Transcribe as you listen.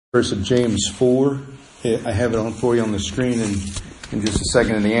Verse of James 4. I have it on for you on the screen in just a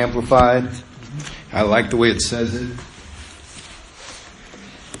second in the Amplified. I like the way it says it.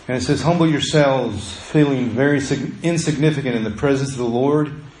 And it says, "Humble yourselves, feeling very insignificant in the presence of the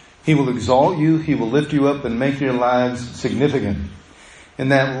Lord. He will exalt you, He will lift you up and make your lives significant."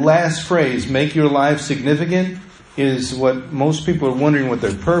 And that last phrase, "make your life significant," is what most people are wondering what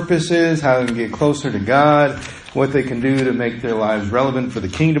their purpose is, how they can get closer to God, what they can do to make their lives relevant for the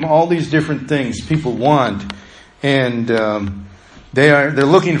kingdom. All these different things people want. And they're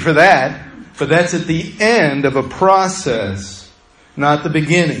looking for that. But that's at the end of a process, not the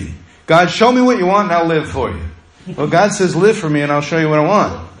beginning. God, show me what you want and I'll live for you. Well, God says, live for me and I'll show you what I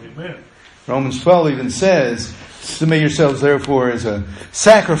want. Amen. Romans 12 even says, submit yourselves therefore as a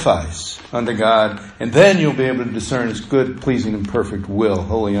sacrifice unto God, and then you'll be able to discern His good, pleasing, and perfect will,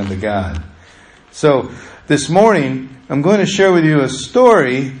 holy unto God. So, this morning, I'm going to share with you a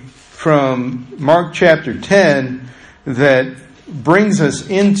story from Mark chapter 10 that brings us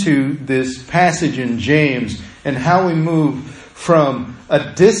into this passage in James and how we move from a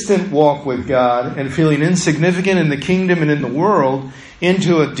distant walk with God and feeling insignificant in the kingdom and in the world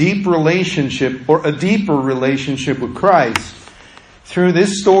into a deep relationship or a deeper relationship with Christ through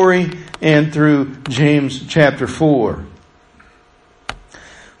this story and through James chapter 4.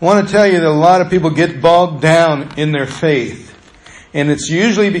 I want to tell you that a lot of people get bogged down in their faith. And it's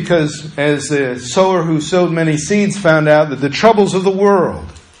usually because, as the sower who sowed many seeds found out, that the troubles of the world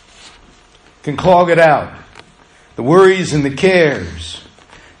can clog it out. The worries and the cares.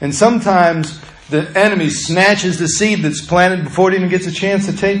 And sometimes the enemy snatches the seed that's planted before it even gets a chance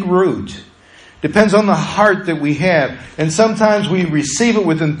to take root. Depends on the heart that we have. And sometimes we receive it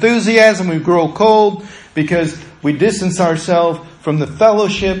with enthusiasm. We grow cold because we distance ourselves from the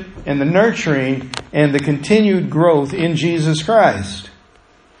fellowship and the nurturing and the continued growth in Jesus Christ.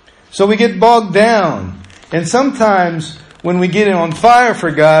 So we get bogged down. And sometimes when we get on fire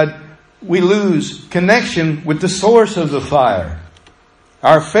for God, we lose connection with the source of the fire.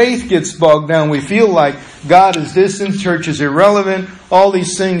 Our faith gets bogged down. We feel like God is distant, church is irrelevant, all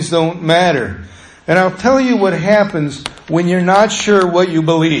these things don't matter. And I'll tell you what happens when you're not sure what you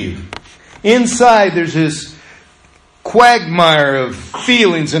believe. Inside there's this quagmire of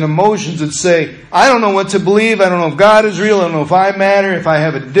feelings and emotions that say, I don't know what to believe, I don't know if God is real, I don't know if I matter, if I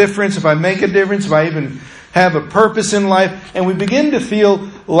have a difference, if I make a difference, if I even have a purpose in life. And we begin to feel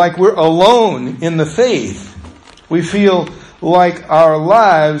like we're alone in the faith. We feel like our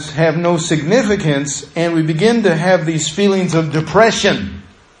lives have no significance, and we begin to have these feelings of depression.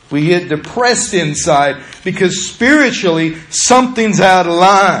 We get depressed inside because spiritually something's out of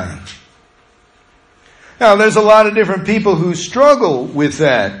line. Now, there's a lot of different people who struggle with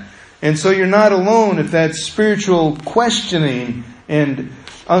that. And so you're not alone if that spiritual questioning and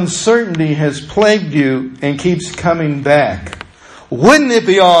uncertainty has plagued you and keeps coming back. Wouldn't it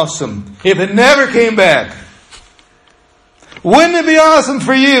be awesome if it never came back? Wouldn't it be awesome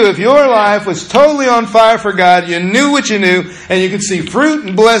for you if your life was totally on fire for God, you knew what you knew, and you could see fruit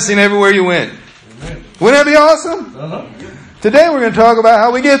and blessing everywhere you went? Amen. Wouldn't that be awesome? Uh-huh. Today we're going to talk about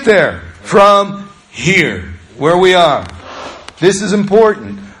how we get there from here, where we are. This is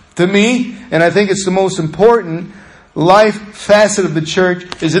important to me, and I think it's the most important life facet of the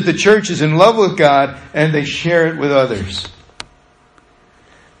church, is that the church is in love with God and they share it with others.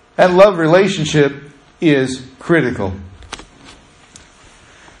 That love relationship is critical.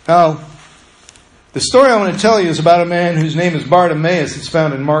 Now, the story I want to tell you is about a man whose name is Bartimaeus. It's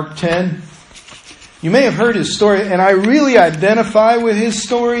found in Mark 10. You may have heard his story, and I really identify with his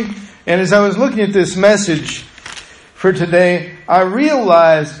story. And as I was looking at this message for today, I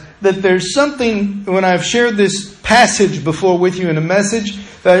realized that there's something, when I've shared this passage before with you in a message,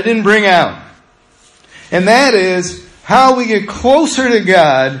 that I didn't bring out. And that is how we get closer to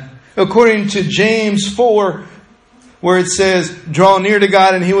God according to James 4, where it says, draw near to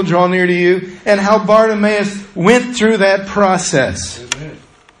God and He will draw near to you, and how Bartimaeus went through that process. Amen.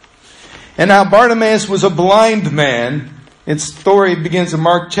 And how Bartimaeus was a blind man. Its story begins in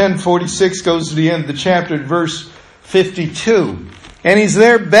Mark 10:46, goes to the end of the chapter at verse 52. And he's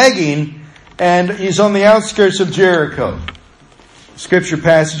there begging, and he's on the outskirts of Jericho. The scripture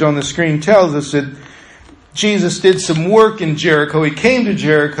passage on the screen tells us that Jesus did some work in Jericho. He came to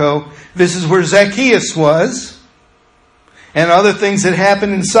Jericho. This is where Zacchaeus was, and other things that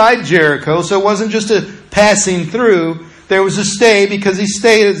happened inside Jericho. So it wasn't just a passing through. There was a stay, because he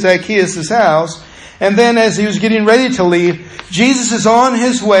stayed at Zacchaeus' house. And then as he was getting ready to leave, Jesus is on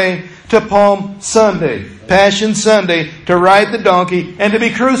his way to Palm Sunday, Passion Sunday, to ride the donkey and to be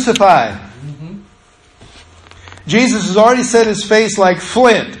crucified. Mm-hmm. Jesus has already set his face like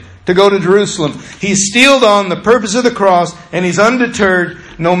flint to go to Jerusalem. He's steeled on the purpose of the cross, and he's undeterred,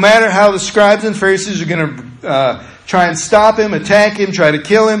 no matter how the scribes and Pharisees are going to try and stop him, attack him, try to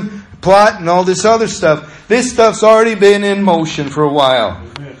kill him, plot, and all this other stuff. This stuff's already been in motion for a while.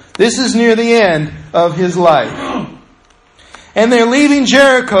 Amen. This is near the end of his life. And they're leaving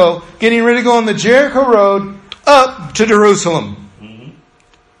Jericho, getting ready to go on the Jericho road up to Jerusalem.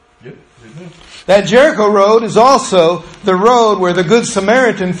 That Jericho road is also the road where the Good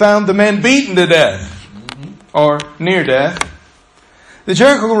Samaritan found the men beaten to death, or near death. The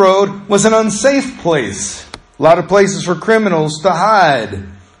Jericho road was an unsafe place. A lot of places for criminals to hide.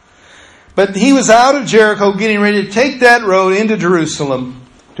 But he was out of Jericho getting ready to take that road into Jerusalem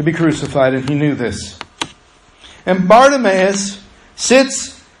to be crucified, and he knew this. And Bartimaeus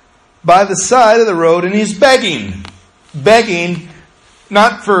sits by the side of the road and he's begging. Begging,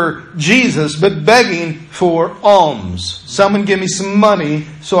 not for Jesus, but begging for alms. Someone give me some money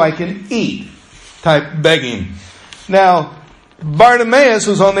so I can eat. Type begging. Now, Bartimaeus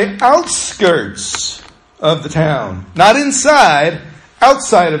was on the outskirts of the town. Not inside,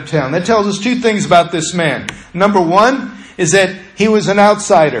 outside of town. That tells us two things about this man. Number one is that he was an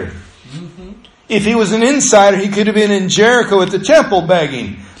outsider. If he was an insider, he could have been in Jericho at the temple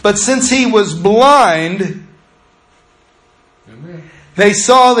begging. But since he was blind, they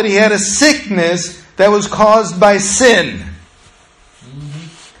saw that he had a sickness that was caused by sin.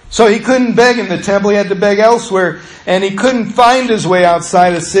 So he couldn't beg in the temple. He had to beg elsewhere. And he couldn't find his way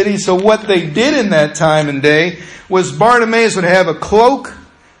outside the city. So what they did in that time and day was Bartimaeus would have a cloak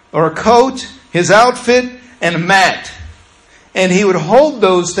or a coat, his outfit, and a mat. And he would hold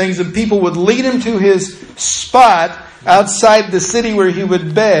those things and people would lead him to his spot outside the city where he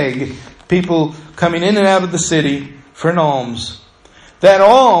would beg people coming in and out of the city for an alms. That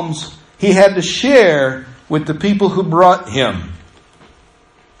alms he had to share with the people who brought him.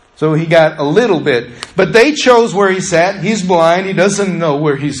 So he got a little bit. But they chose where he sat. He's blind. He doesn't know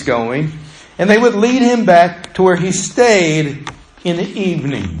where he's going. And they would lead him back to where he stayed in the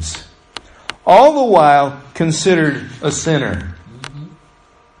evenings. All the while considered a sinner.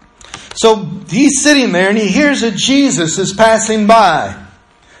 So he's sitting there and he hears that Jesus is passing by.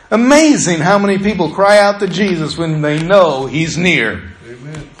 Amazing how many people cry out to Jesus when they know he's near.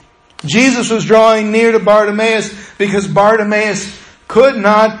 Amen. Jesus was drawing near to Bartimaeus because Bartimaeus could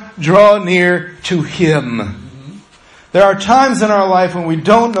not draw near to him. There are times in our life when we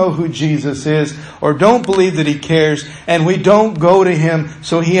don't know who Jesus is or don't believe that he cares, and we don't go to him,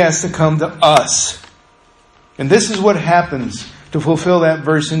 so he has to come to us. And this is what happens to fulfill that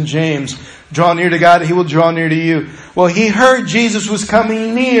verse in James. Draw near to God, he will draw near to you. Well, he heard Jesus was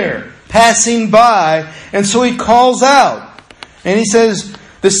coming near, passing by, and so he calls out. And he says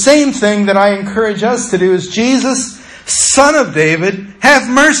the same thing that I encourage us to do is, Jesus, Son of David, have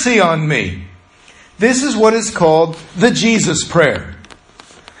mercy on me. This is what is called the Jesus prayer.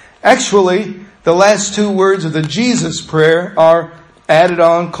 Actually, the last two words of the Jesus prayer are added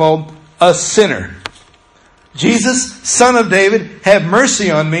on, called a sinner. Jesus, Son of David, have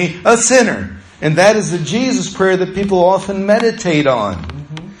mercy on me, a sinner. And that is the Jesus prayer that people often meditate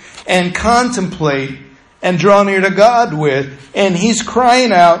on and contemplate and draw near to God with. And he's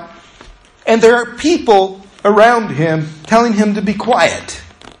crying out, and there are people around him telling him to be quiet.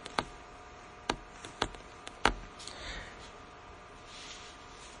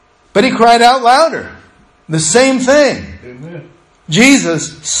 But he cried out louder. The same thing. Amen.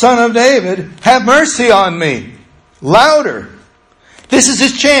 Jesus, Son of David, have mercy on me. Louder. This is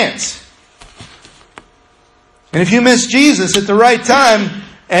his chance. And if you miss Jesus at the right time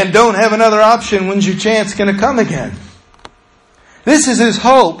and don't have another option, when's your chance going to come again? This is his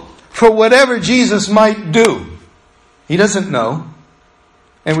hope for whatever Jesus might do. He doesn't know.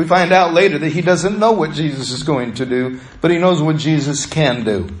 And we find out later that he doesn't know what Jesus is going to do, but he knows what Jesus can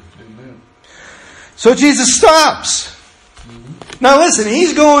do. So Jesus stops. Now listen,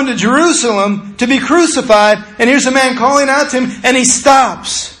 he's going to Jerusalem to be crucified, and here's a man calling out to him, and he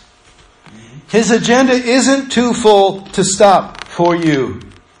stops. His agenda isn't too full to stop for you.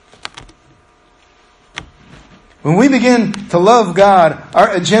 When we begin to love God,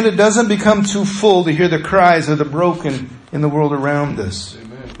 our agenda doesn't become too full to hear the cries of the broken in the world around us.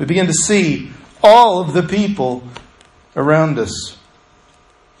 Amen. We begin to see all of the people around us.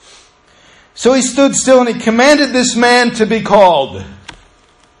 So he stood still and he commanded this man to be called.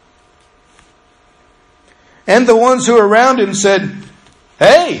 And the ones who were around him said,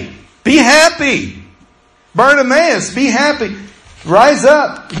 "Hey, be happy. Bartimaeus, be happy. Rise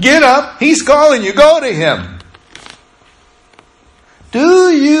up. Get up. He's calling you. Go to him."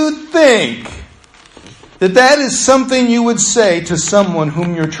 Do you think that is something you would say to someone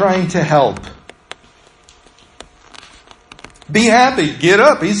whom you're trying to help. Be happy. Get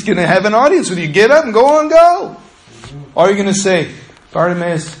up. He's going to have an audience with you. Get up and go on, go. Or are you going to say,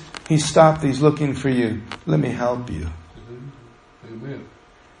 Bartimaeus, he stopped. He's looking for you. Let me help you. Amen.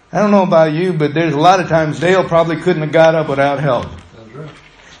 I don't know about you, but there's a lot of times Dale probably couldn't have got up without help. That's right.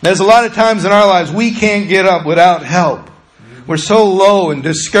 There's a lot of times in our lives we can't get up without help. We're so low and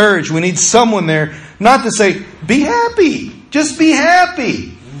discouraged. We need someone there not to say, be happy. Just be happy.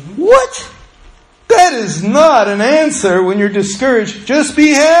 What? That is not an answer when you're discouraged. Just be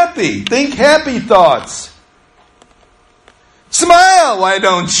happy. Think happy thoughts. Smile, why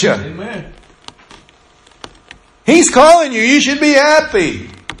don't you? Amen. He's calling you. You should be happy.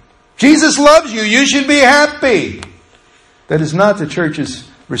 Jesus loves you. You should be happy. That is not the church's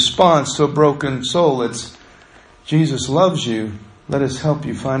response to a broken soul. It's, Jesus loves you. Let us help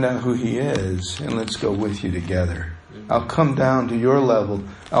you find out who He is, and let's go with you together. I'll come down to your level.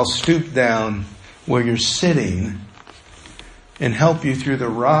 I'll stoop down where you're sitting and help you through the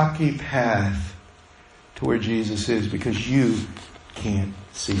rocky path to where Jesus is, because you can't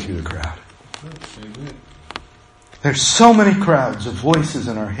see through the crowd. Amen. There's so many crowds of voices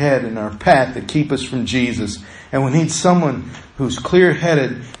in our head and our path that keep us from Jesus. And we need someone who's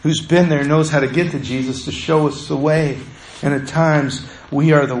clear-headed, who's been there, knows how to get to Jesus to show us the way. And at times,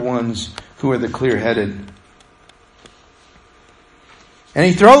 we are the ones who are the clear-headed. And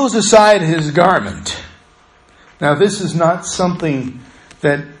He throws aside His garment. Now, this is not something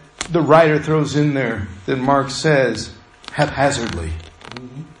that the writer throws in there that Mark says haphazardly.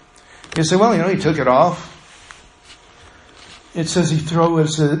 You say, well, He took it off. It says He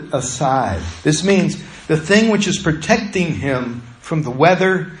throws it aside. This means the thing which is protecting Him from the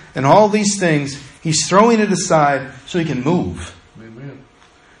weather and all these things, He's throwing it aside so He can move. Amen.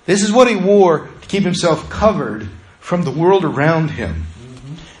 This is what He wore to keep Himself covered from the world around Him.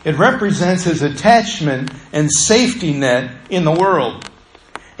 It represents His attachment and safety net in the world.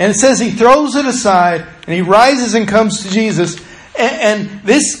 And it says He throws it aside and He rises and comes to Jesus. And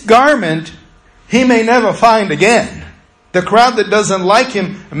this garment He may never find again. The crowd that doesn't like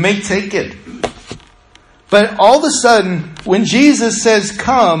Him may take it. But all of a sudden, when Jesus says,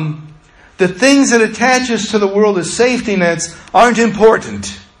 come, the things that attach us to the world as safety nets aren't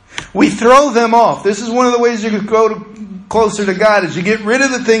important. We throw them off. This is one of the ways you can go closer to God, is you get rid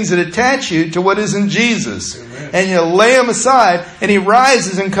of the things that attach you to what isn't Jesus. Amen. And you lay them aside, and He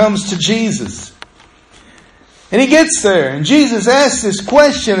rises and comes to Jesus. And He gets there, and Jesus asks this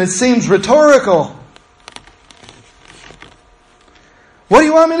question. It seems rhetorical. What do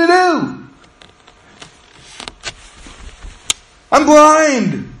you want me to do? I'm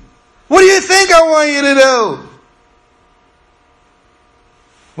blind. What do you think I want you to do?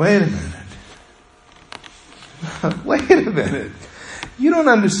 Wait a minute. Wait a minute. You don't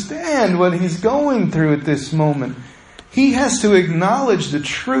understand what He's going through at this moment. He has to acknowledge the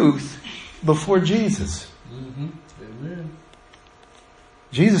truth before Jesus. Amen.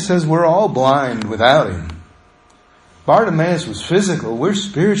 Jesus says we're all blind without Him. Bartimaeus was physical. We're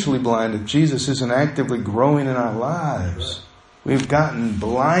spiritually blind if Jesus isn't actively growing in our lives. We've gotten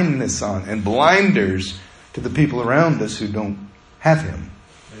blindness on and blinders to the people around us who don't have Him.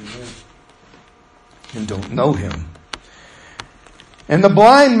 Amen. And don't know Him. And the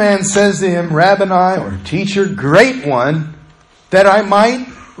blind man says to Him, Rabboni, or teacher, great one, that I might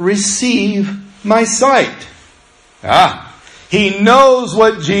receive my sight. He knows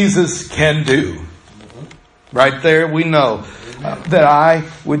what Jesus can do. Right there we know that I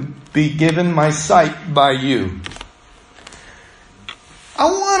would be given my sight by you. I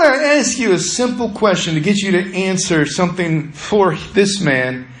want to ask you a simple question to get you to answer something for this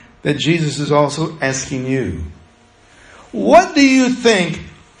man that Jesus is also asking you. What do you think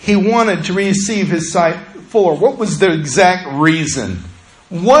he wanted to receive his sight for? What was the exact reason?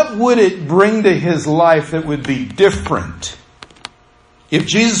 What would it bring to his life that would be different if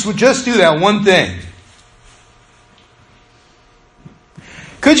Jesus would just do that one thing?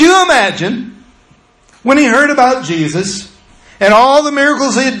 Could you imagine when he heard about Jesus and all the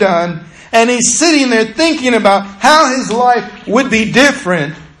miracles he had done, and he's sitting there thinking about how his life would be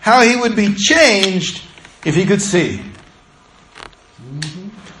different, how he would be changed if he could see?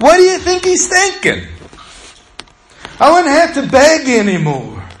 What do you think he's thinking? I wouldn't have to beg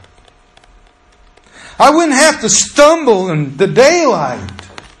anymore. I wouldn't have to stumble in the daylight.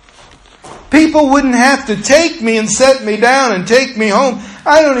 People wouldn't have to take me and set me down and take me home.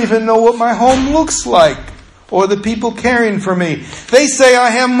 I don't even know what my home looks like, or the people caring for me. They say I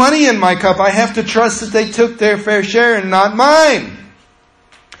have money in my cup. I have to trust that they took their fair share and not mine.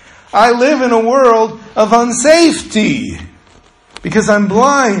 I live in a world of unsafety because I'm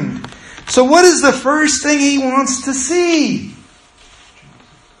blind. So what is the first thing he wants to see?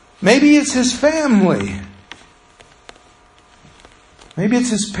 Maybe it's his family. Maybe it's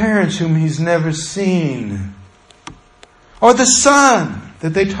his parents whom he's never seen. Or the sun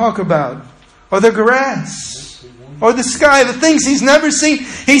that they talk about. Or the grass. Or the sky. The things he's never seen.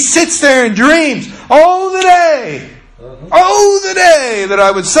 He sits there and dreams. Oh, the day. Oh, the day that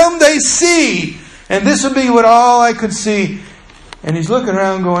I would someday see. And this would be what all I could see. And he's looking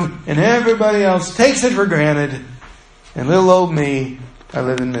around going, and everybody else takes it for granted. And little old me, I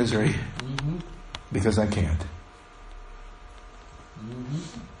live in misery. Because I can't.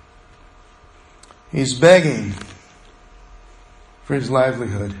 He's begging for his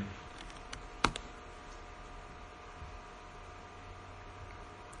livelihood.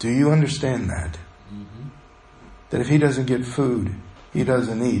 Do you understand that? That if he doesn't get food, he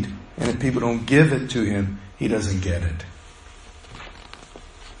doesn't eat. And if people don't give it to him, he doesn't get it.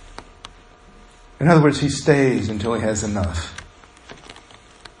 In other words, he stays until he has enough.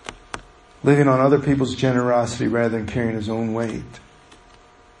 Living on other people's generosity rather than carrying his own weight.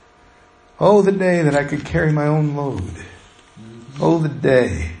 Oh, the day that I could carry my own load. Oh, the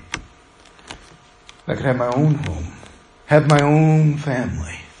day I could have my own home. Have my own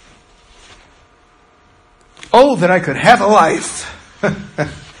family. Oh, that I could have a life.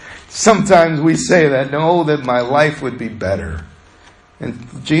 Sometimes we say that. Oh, that my life would be better.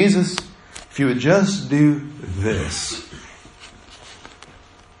 And Jesus, if you would just do this.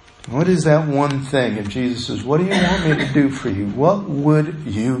 What is that one thing? If Jesus says, what do you want me to do for you? What would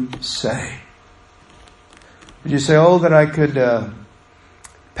you say? Would you say, oh, that I could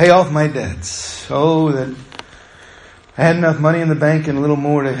pay off my debts? Oh, that I had enough money in the bank and a little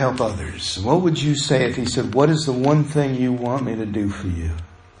more to help others. What would you say if he said, what is the one thing you want me to do for you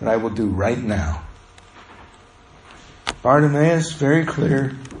that I will do right now? Bartimaeus, very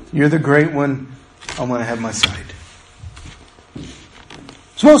clear. You're the great one. I want to have my sight.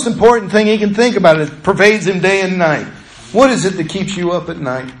 It's the most important thing he can think about. It pervades him day and night. What is it that keeps you up at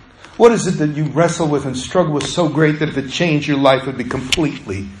night? What is it that you wrestle with and struggle with so great that if it changed your life, it would be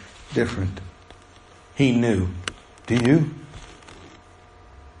completely different? He knew. Do you?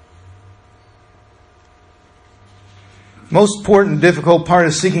 Most important, difficult part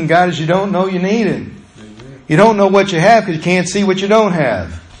of seeking God is you don't know you need Him. You don't know what you have because you can't see what you don't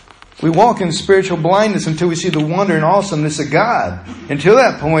have. We walk in spiritual blindness until we see the wonder and awesomeness of God. Until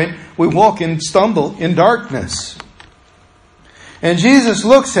that point, we walk and stumble in darkness. And Jesus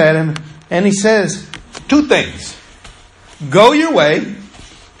looks at him and He says two things. Go your way,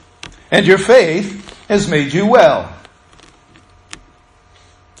 and your faith has made you well.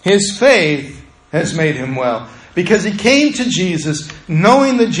 His faith has made him well. Because he came to Jesus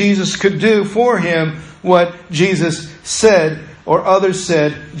knowing that Jesus could do for him what Jesus said or others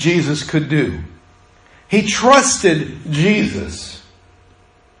said Jesus could do. He trusted Jesus.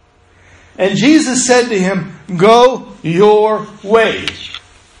 And Jesus said to him, go your way.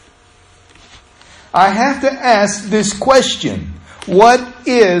 I have to ask this question. What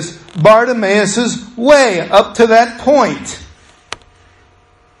is Bartimaeus' way up to that point?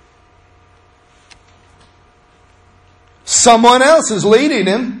 Someone else is leading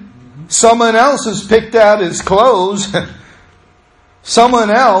him. Someone else has picked out his clothes. Someone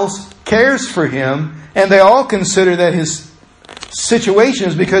else cares for him. And they all consider that his situation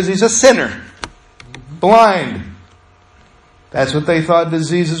is because he's a sinner. Blind. That's what they thought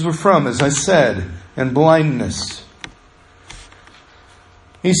diseases were from, as I said. And blindness.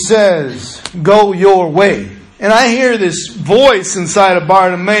 He says, go your way. And I hear this voice inside of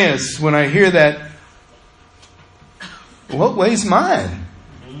Bartimaeus when I hear that. What way's mine?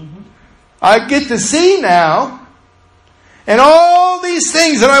 I get to see now. And all these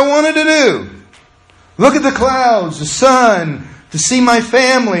things that I wanted to do. Look at the clouds, the sun, to see my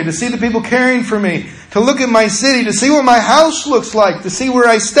family, to see the people caring for me, to look at my city, to see what my house looks like, to see where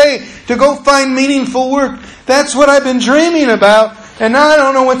I stay, to go find meaningful work. That's what I've been dreaming about. And now I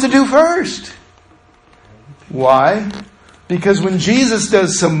don't know what to do first. Why? Because when Jesus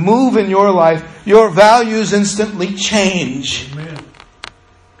does some move in your life, your values instantly change. Amen.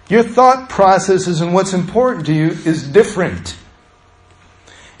 Your thought processes and what's important to you is different.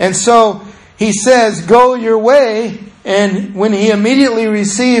 And so he says, go your way. And when he immediately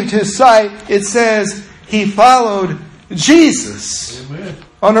received his sight, it says he followed Jesus. Amen.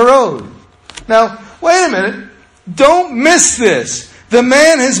 On the road. Now, wait a minute. Don't miss this. The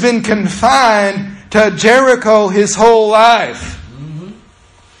man has been confined to Jericho his whole life.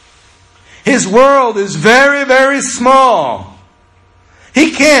 His world is very, very small.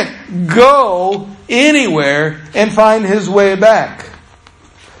 He can't go anywhere and find his way back.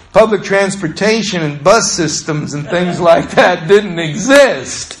 Public transportation and bus systems and things like that didn't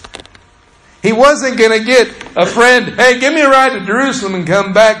exist. He wasn't going to get a friend, hey, give me a ride to Jerusalem and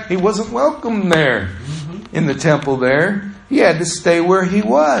come back. He wasn't welcome there in the temple there. He had to stay where he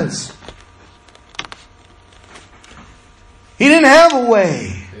was. He didn't have a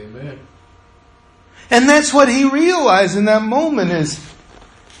way. Amen. And that's what he realized in that moment is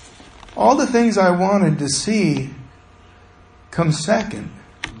all the things I wanted to see come second.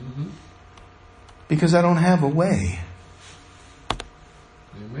 Because I don't have a way.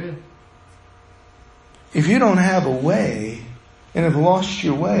 Amen. If you don't have a way and have lost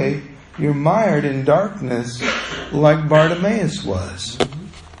your way, you're mired in darkness like Bartimaeus was.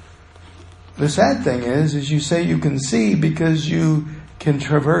 The sad thing is you say you can see because you can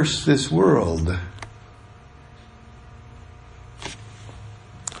traverse this world.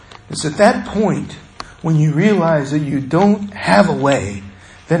 It's at that point when you realize that you don't have a way,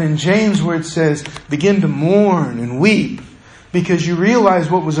 that in James where it says, begin to mourn and weep, because you realize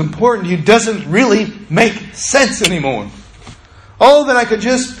what was important to you doesn't really make sense anymore. Oh, that I could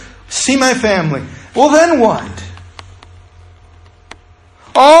just see my family. Well, then what?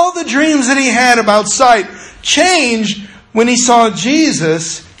 All the dreams that he had about sight changed when he saw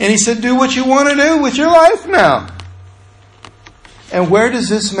Jesus and he said, do what you want to do with your life now. And where does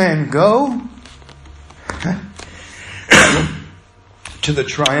this man go? To the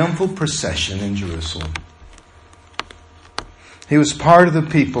triumphal procession in Jerusalem. He was part of the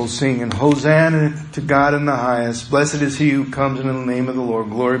people singing, Hosanna to God in the highest. Blessed is he who comes in the name of the Lord.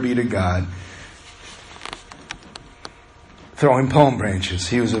 Glory be to God. Throwing palm branches.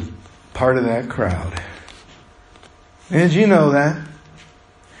 He was a part of that crowd. Did you know that?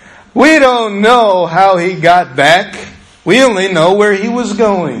 We don't know how he got back. We only know where he was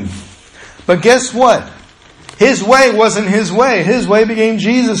going. But guess what? His way wasn't his way. His way became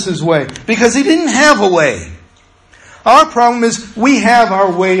Jesus' way. Because he didn't have a way. Our problem is we have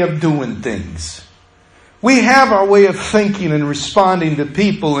our way of doing things. We have our way of thinking and responding to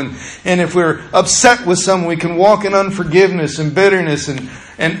people. And if we're upset with someone, we can walk in unforgiveness and bitterness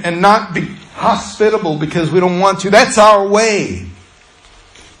and not be hospitable because we don't want to. That's our way.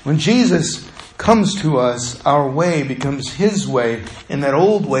 When Jesus comes to us, our way becomes his way. And that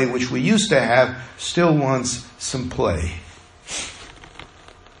old way, which we used to have, still wants some play.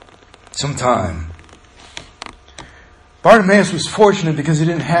 Some time. Bartimaeus was fortunate because he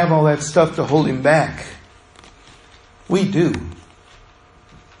didn't have all that stuff to hold him back. We do.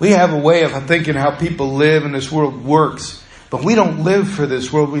 We have a way of thinking how people live and this world works. But we don't live for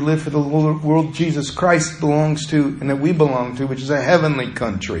this world. We live for the world Jesus Christ belongs to and that we belong to, which is a heavenly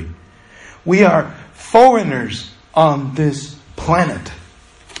country. We are foreigners on this planet.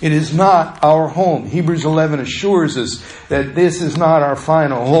 It is not our home. Hebrews 11 assures us that this is not our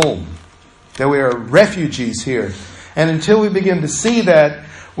final home. That we are refugees here. And until we begin to see that,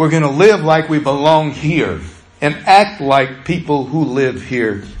 we're going to live like we belong here. And act like people who live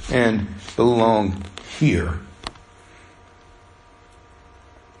here and belong here.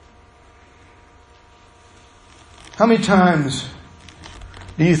 How many times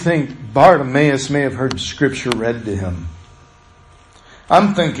do you think Bartimaeus may have heard Scripture read to him?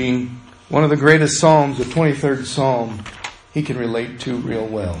 I'm thinking one of the greatest Psalms, the 23rd Psalm, he can relate to real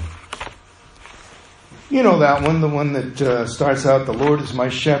well. You know that one, the one that starts out, the Lord is my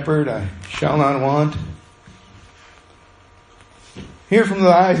shepherd, I shall not want. Hear from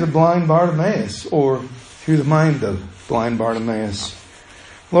the eyes of blind Bartimaeus, or through the mind of blind Bartimaeus.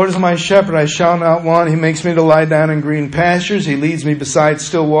 Lord is my shepherd, I shall not want. He makes me to lie down in green pastures. He leads me beside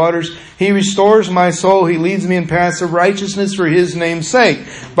still waters. He restores my soul. He leads me in paths of righteousness for his name's sake.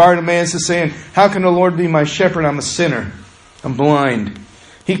 Bartimaeus is saying, how can the Lord be my shepherd? I'm a sinner. I'm blind.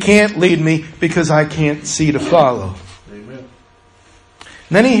 He can't lead me because I can't see to follow. Amen. And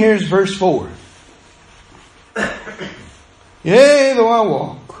then he hears verse 4. Yea, though I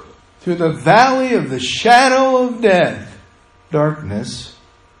walk through the valley of the shadow of death, darkness,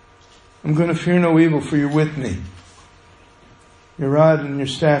 I'm going to fear no evil, for you're with me. Your rod and your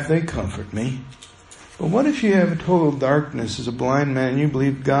staff, they comfort me. But what if you have a total darkness as a blind man and you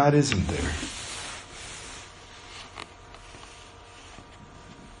believe God isn't there?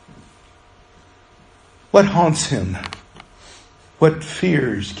 What haunts him? What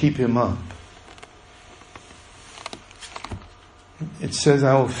fears keep him up? It says,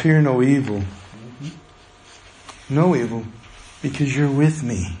 I will fear no evil. No evil, because you're with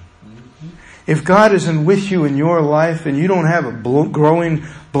me. If God isn't with you in your life and you don't have a growing,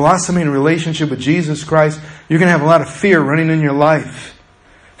 blossoming relationship with Jesus Christ, you're going to have a lot of fear running in your life.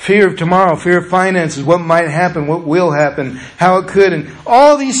 Fear of tomorrow, fear of finances, what might happen, what will happen, how it could, and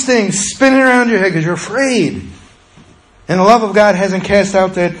all these things spinning around your head because you're afraid. And the love of God hasn't cast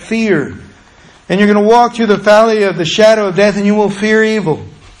out that fear. And you're going to walk through the valley of the shadow of death and you will fear evil.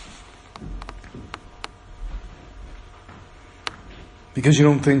 Because you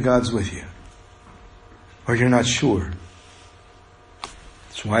don't think God's with you. Or you're not sure.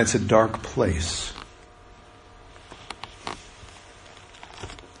 That's why it's a dark place.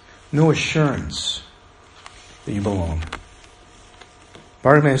 No assurance that you belong.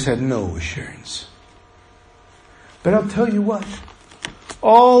 Bartimaeus had no assurance. But I'll tell you what.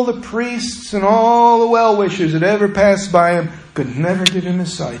 All the priests and all the well-wishers that ever passed by him could never give him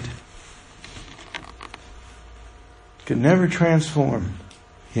his sight. Could never transform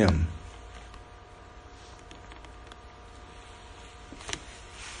him.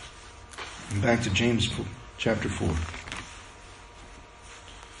 And back to James chapter 4.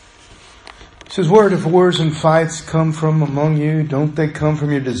 It says, where do wars and fights come from among you? Don't they come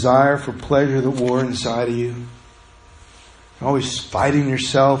from your desire for pleasure that war inside of you? Always fighting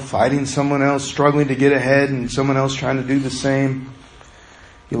yourself, fighting someone else, struggling to get ahead and someone else trying to do the same.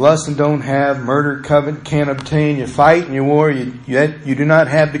 You lust and don't have, murder, covet, can't obtain. You fight and you war, yet you do not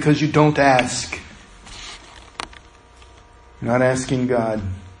have because you don't ask. You're not asking God.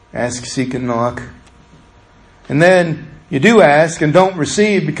 Ask, seek, and knock. And then you do ask and don't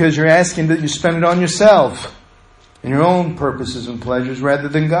receive because you're asking that you spend it on yourself and your own purposes and pleasures rather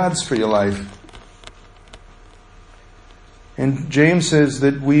than God's for your life. And James says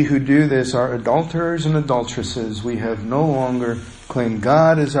that we who do this are adulterers and adulteresses. We have no longer claimed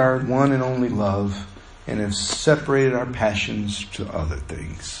God as our one and only love and have separated our passions to other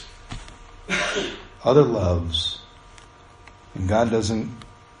things. Other loves. And God doesn't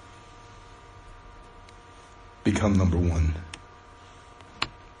become number one.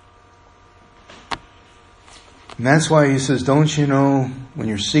 And that's why he says, don't you know, when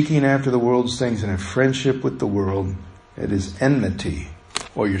you're seeking after the world's things and have friendship with the world, it is enmity,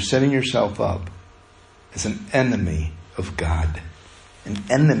 or you're setting yourself up as an enemy of God. An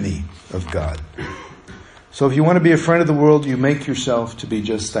enemy of God. So if you want to be a friend of the world, you make yourself to be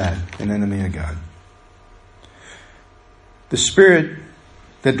just that, an enemy of God. The Spirit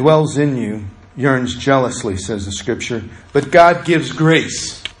that dwells in you yearns jealously, says the Scripture, but God gives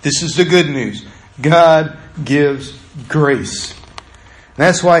grace. This is the good news. God gives grace. And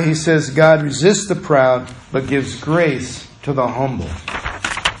that's why he says God resists the proud, but gives grace to the humble.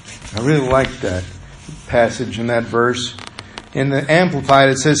 I really like that passage in that verse. In the Amplified,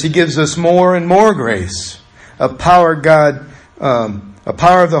 it says he gives us more and more grace. A power of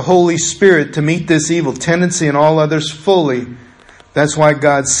the Holy Spirit to meet this evil tendency and all others fully. That's why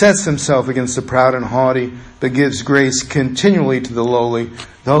God sets himself against the proud and haughty, but gives grace continually to the lowly,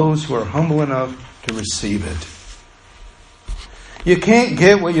 those who are humble enough to receive it. You can't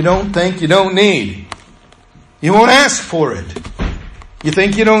get what you don't think you don't need. You won't ask for it. You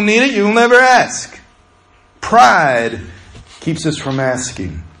think you don't need it, you'll never ask. Pride keeps us from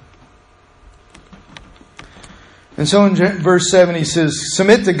asking. And so in verse 7 he says,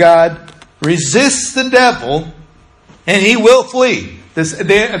 submit to God, resist the devil, and he will flee.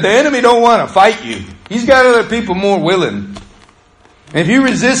 The enemy don't want to fight you. He's got other people more willing. And if you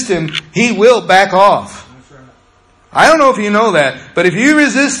resist him, he will back off. I don't know if you know that, but if you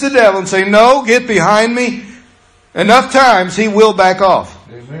resist the devil and say, no, get behind me, enough times he will back off.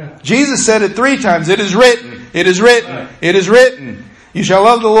 Amen. Jesus said it 3 times. It is written. It is written. It is written. You shall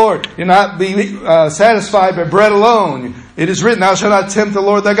love the Lord. Do not be satisfied by bread alone. It is written, thou shalt not tempt the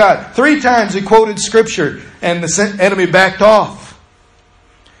Lord thy God. 3 times he quoted Scripture and the enemy backed off.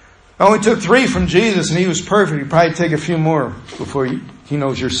 It only took 3 from Jesus and he was perfect. He'd probably take a few more before he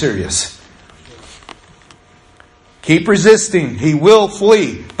knows you're serious. Keep resisting. He will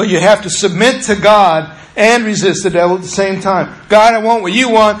flee. But you have to submit to God and resist the devil at the same time. God, I want what you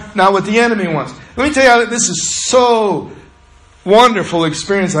want, not what the enemy wants. Let me tell you how this is so wonderful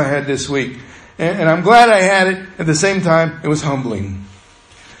experience I had this week. And I'm glad I had it. At the same time, it was humbling.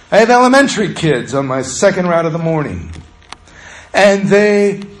 I have elementary kids on my second route of the morning. And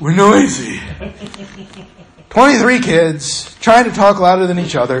they were noisy. 23 kids trying to talk louder than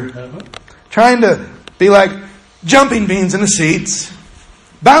each other. Trying to be like jumping beans in the seats.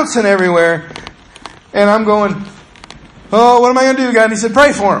 Bouncing everywhere. And I'm going, oh, what am I going to do, God? And he said,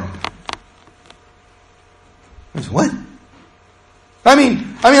 pray for them. I said, what? I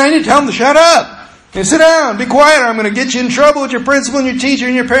mean, I need to tell them to shut up. And sit down, be quiet, or I'm going to get you in trouble with your principal and your teacher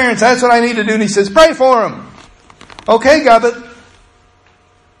and your parents. That's what I need to do. And he says, pray for them. Okay, God, but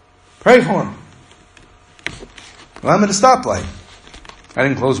pray for them. Well, I'm at a stoplight. I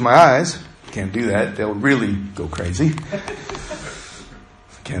didn't close my eyes. Can't do that. They'll really go crazy.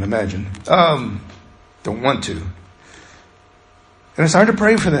 Can't imagine. Don't want to. And I started to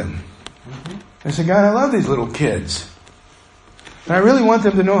pray for them. I said, God, I love these little kids. And I really want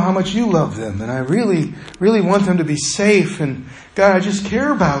them to know how much you love them. And I really, really want them to be safe. And God, I just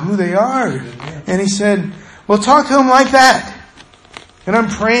care about who they are. And He said, well, talk to them like that. And I'm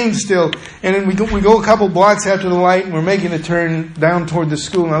praying still. And then we go a couple blocks after the light, and we're making a turn down toward the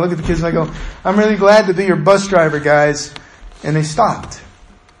school. And I look at the kids and I go, I'm really glad to be your bus driver, guys. And they stopped.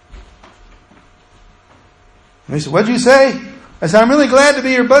 And they said, what'd you say? I said, I'm really glad to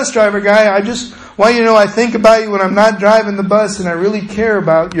be your bus driver, guy. I just want you to know I think about you when I'm not driving the bus, and I really care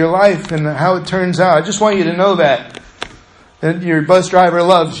about your life and how it turns out. I just want you to know that your bus driver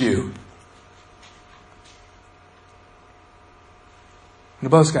loves you. And the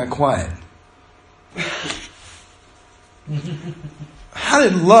bus got quiet. How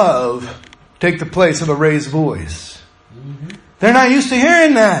did love take the place of a raised voice? They're not used to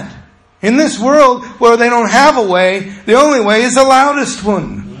hearing that. In this world where they don't have a way, the only way is the loudest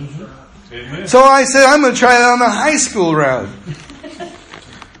one. Amen. So I said, I'm going to try that on the high school route.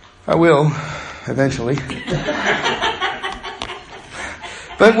 I will, eventually.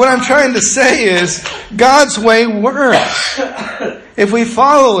 But what I'm trying to say is, God's way works if we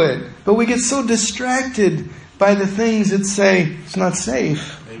follow it. But we get so distracted by the things that say it's not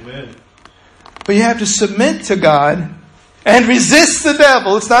safe. Amen. But you have to submit to God and resist the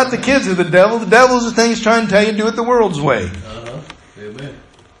devil. It's not the kids are the devil. The devil's the thing he's trying to tell you to do it the world's way. Amen.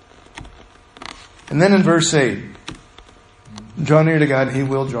 And then in verse 8, draw near to God and He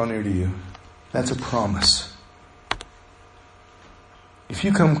will draw near to you. That's a promise. If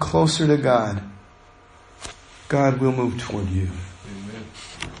you come closer to God, God will move toward you. Amen.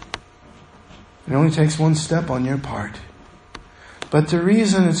 It only takes one step on your part. But the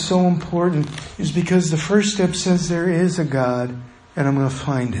reason it's so important is because the first step says there is a God, and I'm going to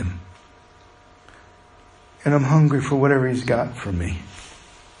find Him. And I'm hungry for whatever He's got for me.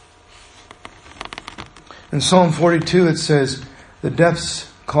 In Psalm 42 it says, the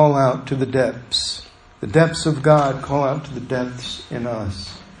depths call out to the depths. The depths of God call out to the depths in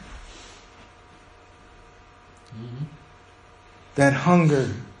us. That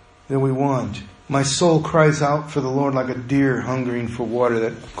hunger that we want. My soul cries out for the Lord like a deer hungering for water.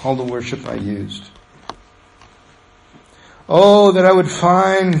 That call to worship I used. Oh, that I would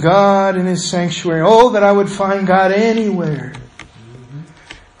find God in His sanctuary. Oh, that I would find God anywhere.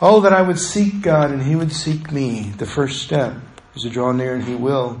 Oh, that I would seek God and He would seek me. The first step is to draw near and He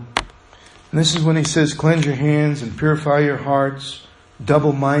will. And this is when He says, cleanse your hands and purify your hearts.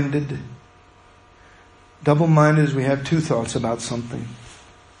 Double-minded. Double-minded is we have two thoughts about something.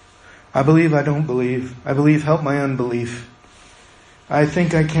 I believe, I don't believe. I believe, help my unbelief. I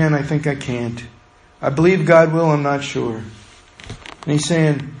think I can, I think I can't. I believe God will, I'm not sure. And He's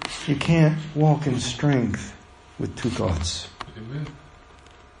saying, you can't walk in strength with two thoughts. Amen.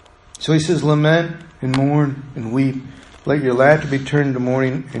 So He says, lament and mourn and weep. Let your laughter be turned to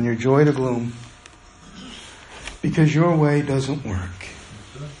mourning and your joy to gloom. Because your way doesn't work.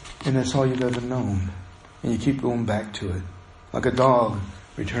 And that's all you've ever known. And you keep going back to it. Like a dog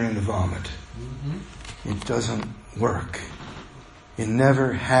returning to vomit. It doesn't work. It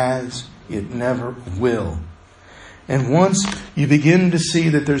never has. It never will. And once you begin to see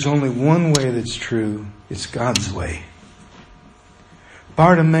that there's only one way that's true, it's God's way.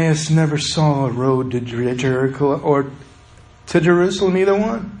 Bartimaeus never saw a road to Jericho or to Jerusalem, either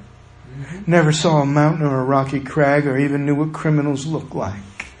one. Never saw a mountain or a rocky crag or even knew what criminals looked like.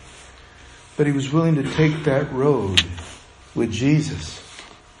 But he was willing to take that road with Jesus.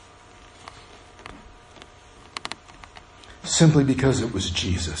 Simply because it was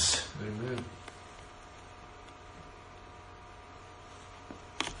Jesus. Amen.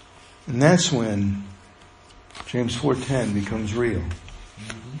 And that's when James 4:10 becomes real.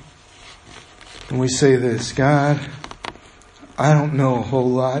 And we say this, God, I don't know a whole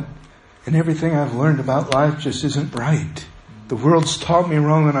lot, and everything I've learned about life just isn't right. The world's taught me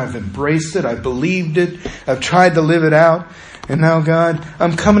wrong and I've embraced it. I believed it. I've tried to live it out. And now, God,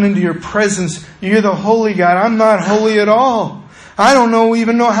 I'm coming into your presence. You're the holy God. I'm not holy at all. I don't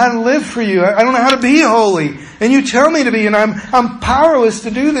even know how to live for you. I don't know how to be holy. And you tell me to be, and I'm powerless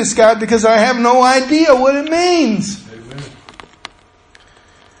to do this, God, because I have no idea what it means. Amen.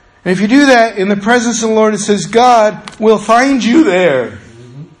 And if you do that in the presence of the Lord, it says God will find you there.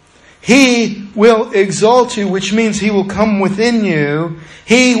 He will exalt you, which means He will come within you.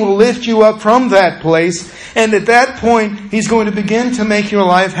 He will lift you up from that place. And at that point, He's going to begin to make your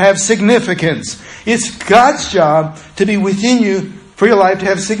life have significance. It's God's job to be within you for your life to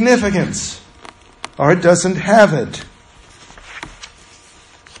have significance, or it doesn't have it.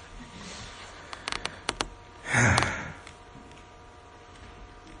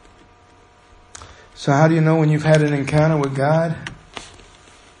 So how do you know when you've had an encounter with God?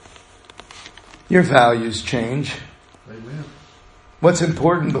 Your values change. Amen. What's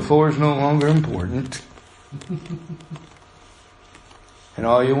important before is no longer important. And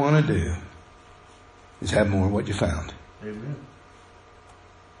all you want to do is have more of what you found. Amen.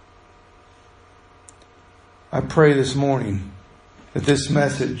 I pray this morning that this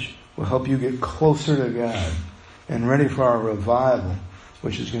message will help you get closer to God and ready for our revival,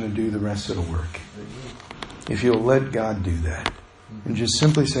 which is going to do the rest of the work. Amen. If you'll let God do that. And just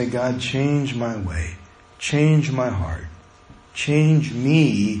simply say, God, change my way. Change my heart. Change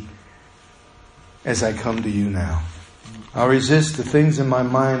me as I come to you now. I'll resist the things in my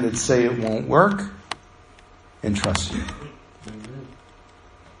mind that say it won't work and trust you. Amen.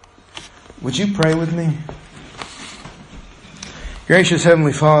 Would you pray with me? Gracious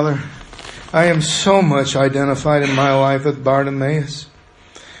Heavenly Father, I am so much identified in my life with Bartimaeus.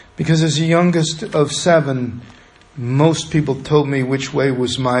 Because as the youngest of 7, most people told me which way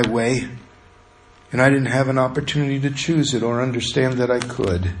was my way. And I didn't have an opportunity to choose it or understand that I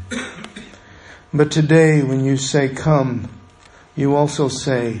could. But today, when you say come, you also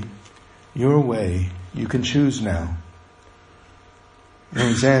say your way. You can choose now. And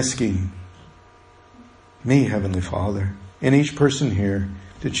He's asking me, Heavenly Father, and each person here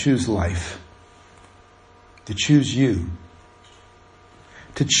to choose life. To choose you.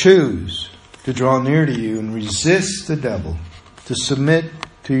 To choose to draw near to you and resist the devil. To submit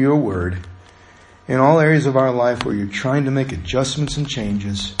to your word in all areas of our life where you're trying to make adjustments and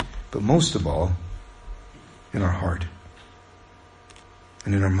changes, but most of all, in our heart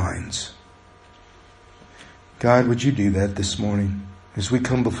and in our minds. God, would you do that this morning as we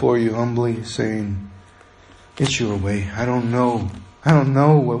come before you humbly saying, it's your way. I don't know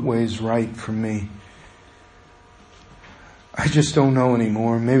what way is right for me. I just don't know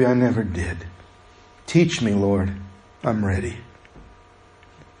anymore. Maybe I never did. Teach me, Lord. I'm ready.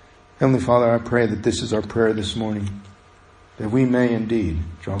 Heavenly Father, I pray that this is our prayer this morning, that we may indeed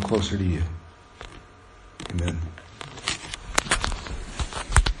draw closer to you. Amen.